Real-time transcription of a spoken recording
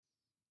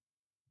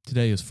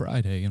Today is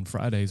Friday, and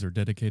Fridays are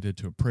dedicated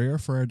to a prayer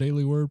for our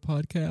Daily Word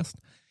podcast.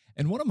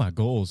 And one of my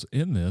goals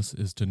in this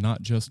is to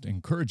not just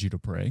encourage you to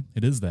pray,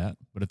 it is that,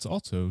 but it's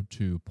also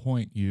to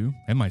point you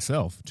and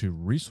myself to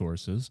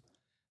resources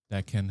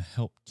that can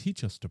help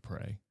teach us to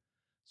pray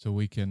so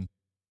we can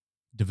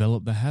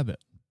develop the habit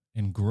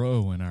and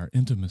grow in our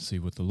intimacy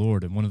with the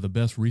Lord. And one of the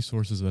best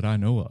resources that I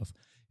know of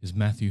is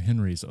Matthew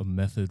Henry's A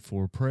Method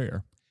for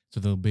Prayer.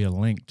 So there'll be a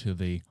link to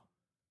the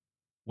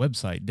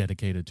website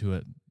dedicated to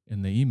it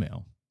in the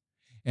email.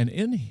 And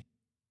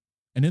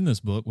in this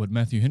book, what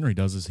Matthew Henry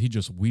does is he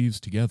just weaves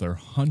together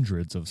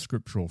hundreds of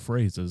scriptural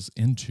phrases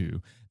into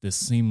this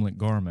seamless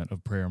garment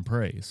of prayer and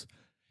praise.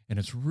 And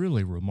it's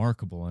really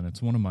remarkable, and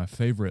it's one of my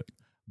favorite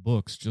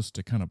books just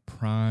to kind of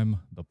prime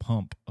the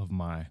pump of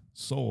my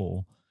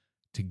soul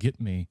to get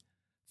me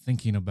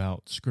thinking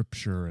about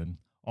Scripture. And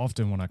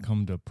often when I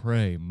come to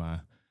pray,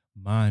 my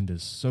mind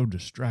is so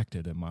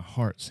distracted and my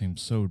heart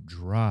seems so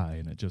dry,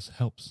 and it just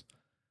helps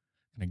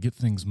kind of get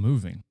things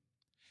moving.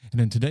 And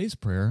in today's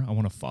prayer, I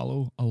want to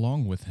follow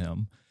along with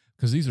him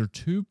because these are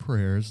two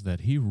prayers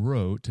that he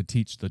wrote to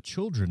teach the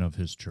children of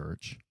his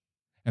church.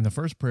 And the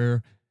first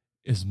prayer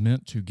is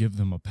meant to give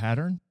them a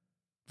pattern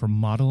for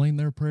modeling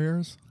their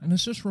prayers. And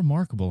it's just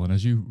remarkable. And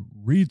as you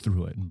read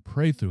through it and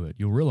pray through it,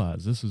 you'll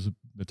realize this is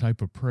the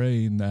type of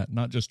praying that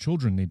not just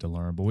children need to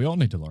learn, but we all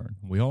need to learn.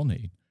 We all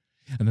need.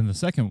 And then the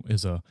second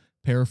is a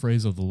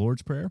paraphrase of the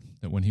Lord's Prayer,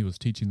 that when he was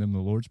teaching them the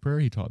Lord's Prayer,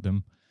 he taught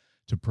them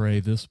to pray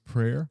this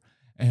prayer.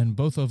 And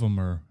both of them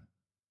are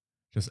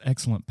just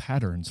excellent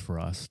patterns for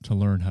us to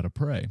learn how to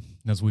pray.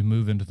 And as we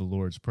move into the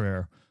Lord's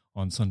Prayer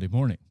on Sunday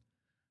morning,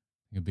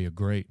 it'll be a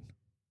great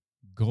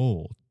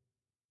goal.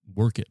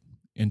 Work it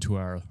into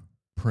our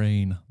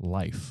praying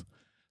life.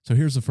 So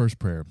here's the first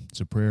prayer.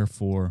 It's a prayer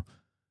for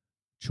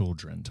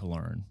children to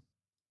learn.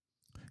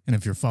 And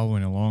if you're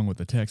following along with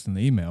the text in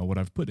the email, what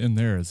I've put in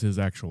there is his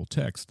actual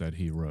text that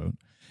he wrote.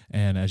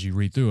 And as you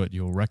read through it,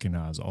 you'll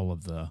recognize all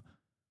of the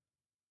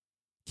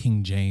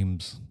King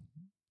James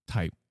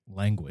type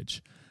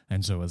language.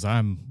 And so as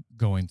I'm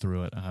going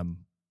through it,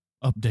 I'm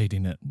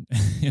updating it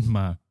in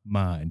my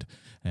mind.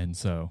 And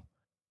so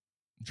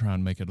try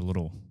and make it a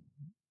little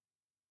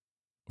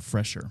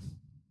fresher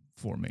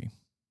for me.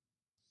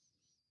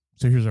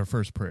 So here's our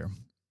first prayer.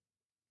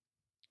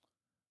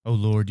 O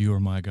Lord, you are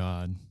my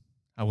God.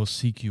 I will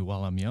seek you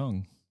while I'm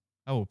young.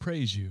 I will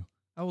praise you.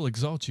 I will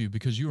exalt you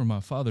because you are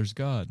my Father's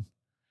God.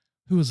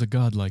 Who is a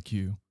God like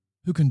you?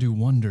 Who can do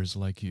wonders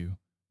like you?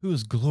 Who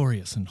is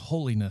glorious in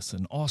holiness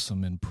and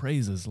awesome in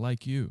praises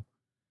like you?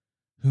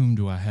 Whom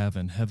do I have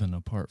in heaven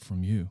apart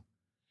from you?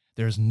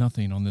 There is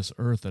nothing on this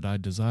earth that I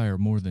desire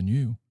more than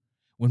you.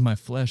 When my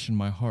flesh and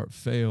my heart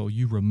fail,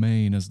 you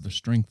remain as the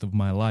strength of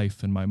my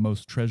life and my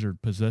most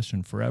treasured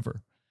possession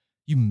forever.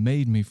 You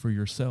made me for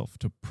yourself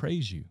to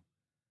praise you.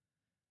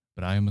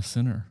 But I am a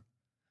sinner.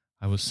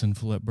 I was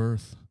sinful at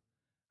birth.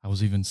 I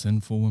was even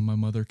sinful when my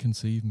mother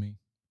conceived me.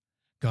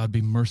 God,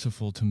 be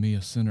merciful to me,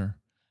 a sinner.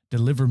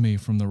 Deliver me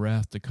from the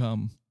wrath to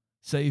come.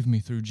 Save me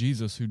through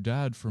Jesus, who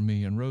died for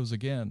me and rose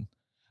again.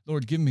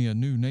 Lord, give me a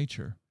new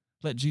nature.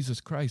 Let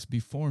Jesus Christ be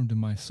formed in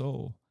my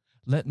soul.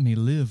 Let me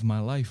live my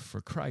life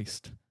for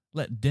Christ.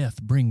 Let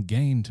death bring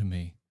gain to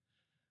me.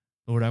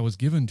 Lord, I was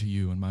given to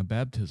you in my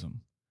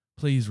baptism.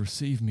 Please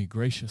receive me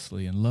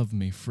graciously and love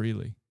me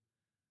freely.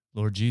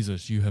 Lord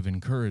Jesus, you have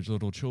encouraged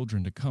little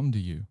children to come to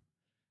you.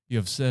 You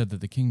have said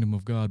that the kingdom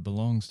of God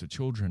belongs to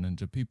children and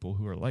to people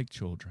who are like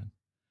children.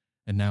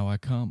 And now I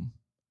come.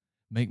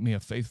 Make me a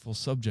faithful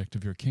subject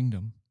of your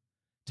kingdom.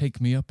 Take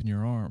me up in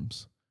your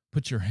arms.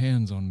 Put your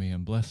hands on me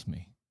and bless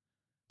me.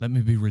 Let me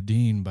be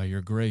redeemed by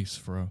your grace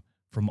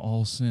from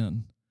all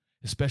sin.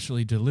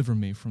 Especially deliver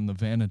me from the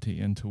vanity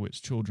into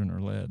which children are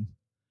led.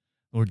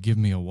 Lord, give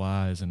me a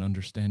wise and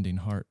understanding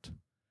heart.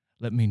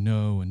 Let me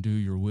know and do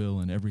your will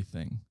in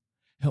everything.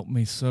 Help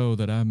me so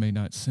that I may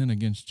not sin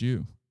against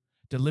you.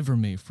 Deliver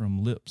me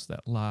from lips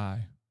that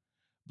lie.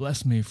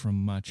 Bless me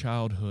from my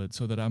childhood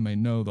so that I may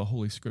know the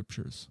Holy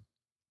Scriptures.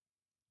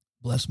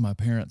 Bless my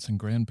parents and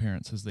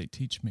grandparents as they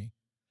teach me.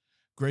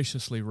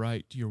 Graciously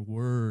write your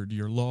word,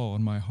 your law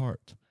in my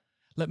heart.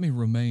 Let me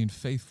remain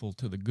faithful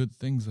to the good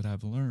things that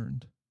I've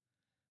learned.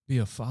 Be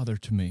a father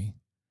to me.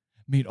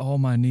 Meet all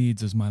my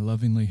needs as my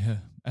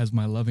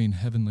loving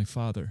heavenly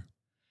Father.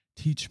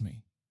 Teach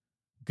me,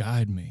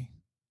 guide me,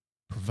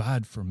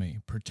 provide for me,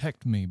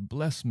 protect me,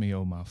 bless me,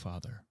 O my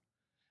Father.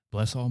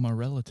 Bless all my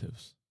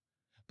relatives.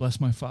 Bless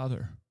my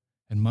father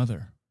and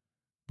mother,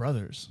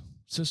 brothers,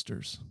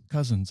 sisters,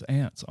 cousins,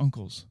 aunts,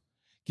 uncles.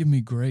 Give me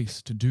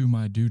grace to do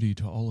my duty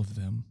to all of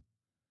them.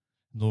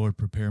 Lord,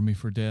 prepare me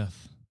for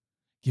death.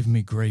 Give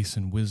me grace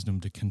and wisdom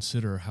to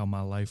consider how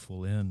my life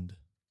will end.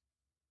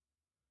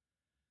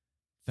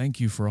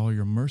 Thank you for all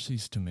your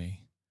mercies to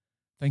me.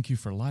 Thank you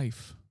for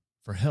life,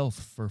 for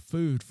health, for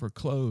food, for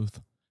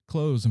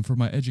clothes, and for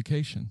my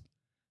education.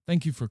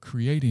 Thank you for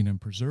creating and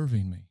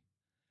preserving me.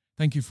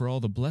 Thank you for all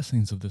the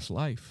blessings of this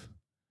life.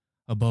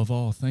 Above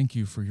all, thank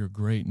you for your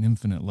great and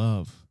infinite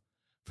love,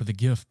 for the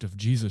gift of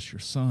Jesus, your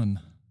Son,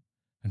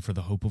 and for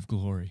the hope of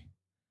glory.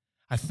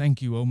 I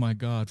thank you, O my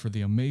God, for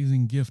the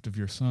amazing gift of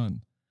your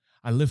Son.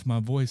 I lift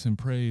my voice in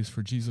praise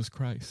for Jesus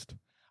Christ.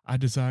 I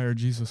desire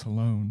Jesus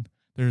alone.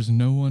 There is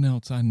no one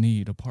else I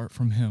need apart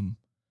from him.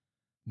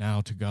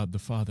 Now to God the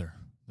Father,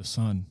 the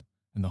Son,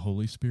 and the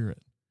Holy Spirit,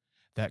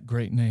 that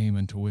great name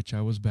into which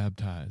I was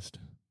baptized,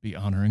 be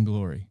honor and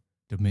glory,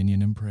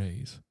 dominion and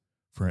praise,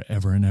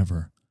 forever and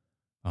ever.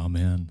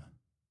 Amen.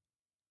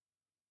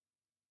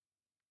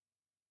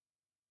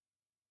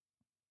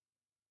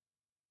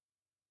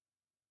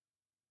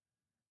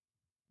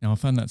 Now, I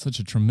find that such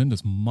a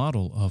tremendous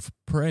model of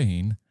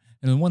praying.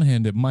 And on one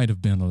hand, it might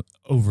have been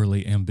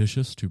overly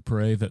ambitious to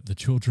pray that the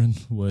children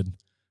would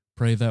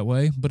pray that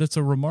way, but it's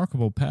a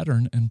remarkable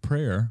pattern and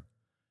prayer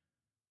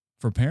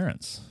for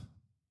parents.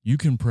 You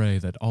can pray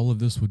that all of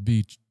this would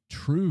be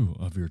true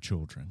of your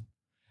children.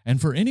 And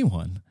for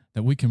anyone,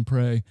 that we can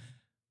pray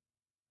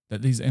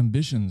that these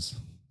ambitions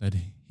that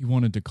he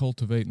wanted to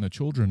cultivate in the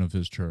children of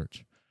his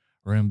church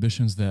are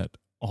ambitions that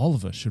all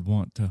of us should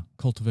want to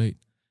cultivate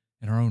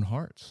in our own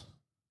hearts.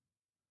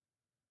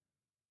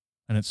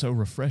 And it's so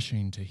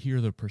refreshing to hear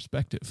the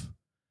perspective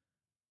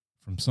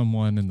from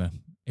someone in the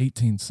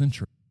 18th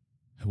century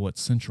of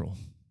what's central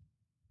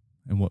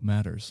and what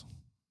matters.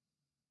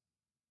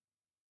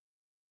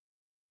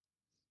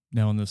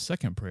 Now, in the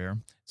second prayer,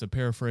 it's a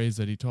paraphrase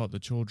that he taught the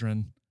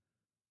children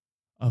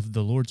of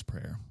the Lord's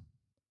Prayer.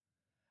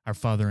 Our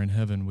Father in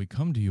heaven, we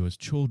come to you as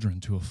children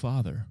to a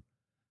Father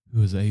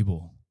who is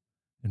able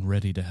and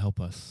ready to help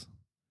us.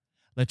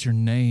 Let your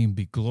name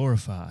be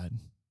glorified.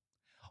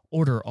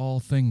 Order all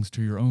things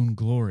to your own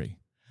glory.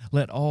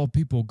 Let all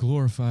people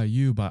glorify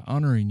you by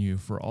honoring you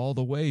for all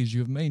the ways you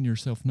have made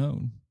yourself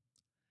known.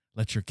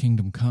 Let your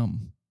kingdom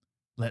come.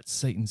 Let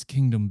Satan's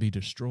kingdom be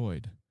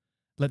destroyed.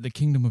 Let the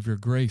kingdom of your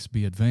grace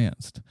be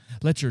advanced.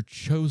 Let your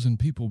chosen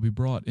people be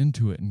brought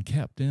into it and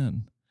kept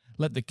in.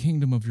 Let the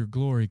kingdom of your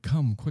glory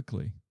come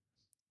quickly.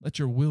 Let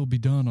your will be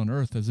done on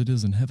earth as it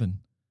is in heaven.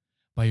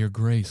 By your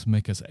grace,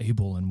 make us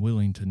able and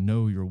willing to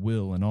know your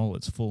will in all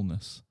its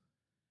fullness.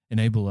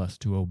 Enable us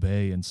to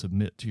obey and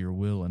submit to your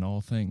will in all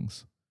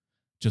things,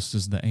 just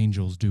as the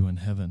angels do in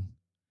heaven.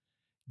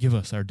 Give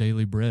us our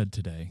daily bread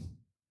today.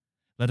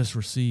 Let us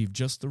receive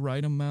just the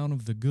right amount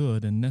of the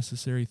good and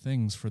necessary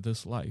things for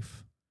this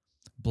life.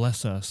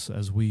 Bless us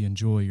as we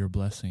enjoy your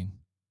blessing.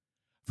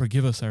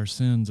 Forgive us our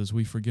sins as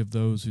we forgive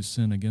those who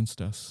sin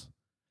against us.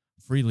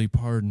 Freely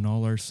pardon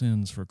all our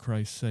sins for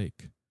Christ's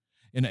sake.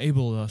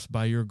 Enable us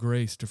by your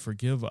grace to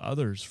forgive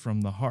others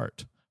from the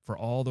heart for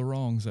all the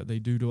wrongs that they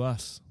do to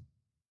us.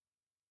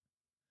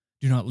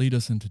 Do not lead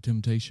us into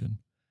temptation,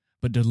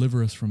 but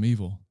deliver us from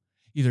evil.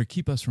 Either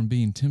keep us from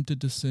being tempted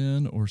to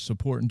sin or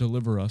support and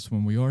deliver us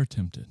when we are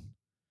tempted.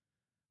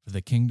 For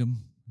the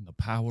kingdom, and the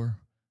power,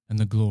 and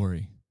the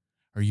glory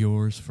are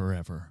yours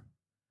forever.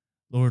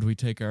 Lord, we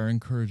take our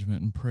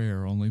encouragement and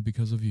prayer only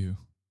because of you.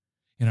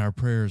 In our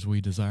prayers, we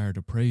desire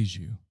to praise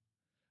you,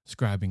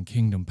 ascribing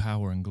kingdom,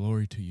 power, and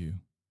glory to you,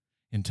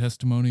 in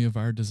testimony of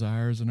our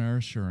desires and our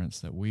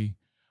assurance that we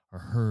are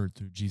heard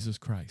through Jesus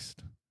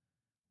Christ.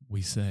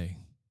 We say,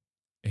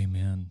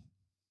 Amen.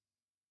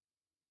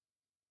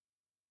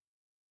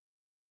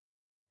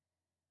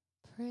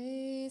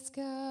 Praise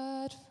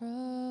God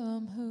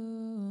from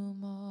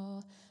whom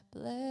all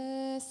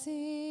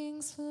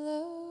blessings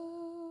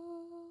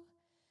flow.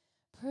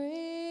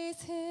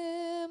 Praise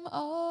him,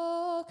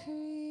 all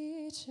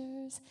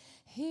creatures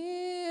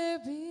here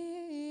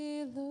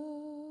below.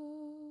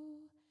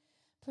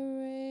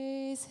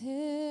 Praise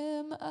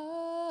him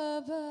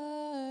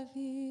above,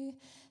 ye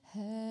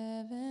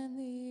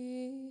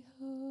heavenly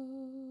hosts.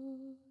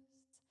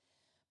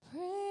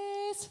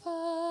 Praise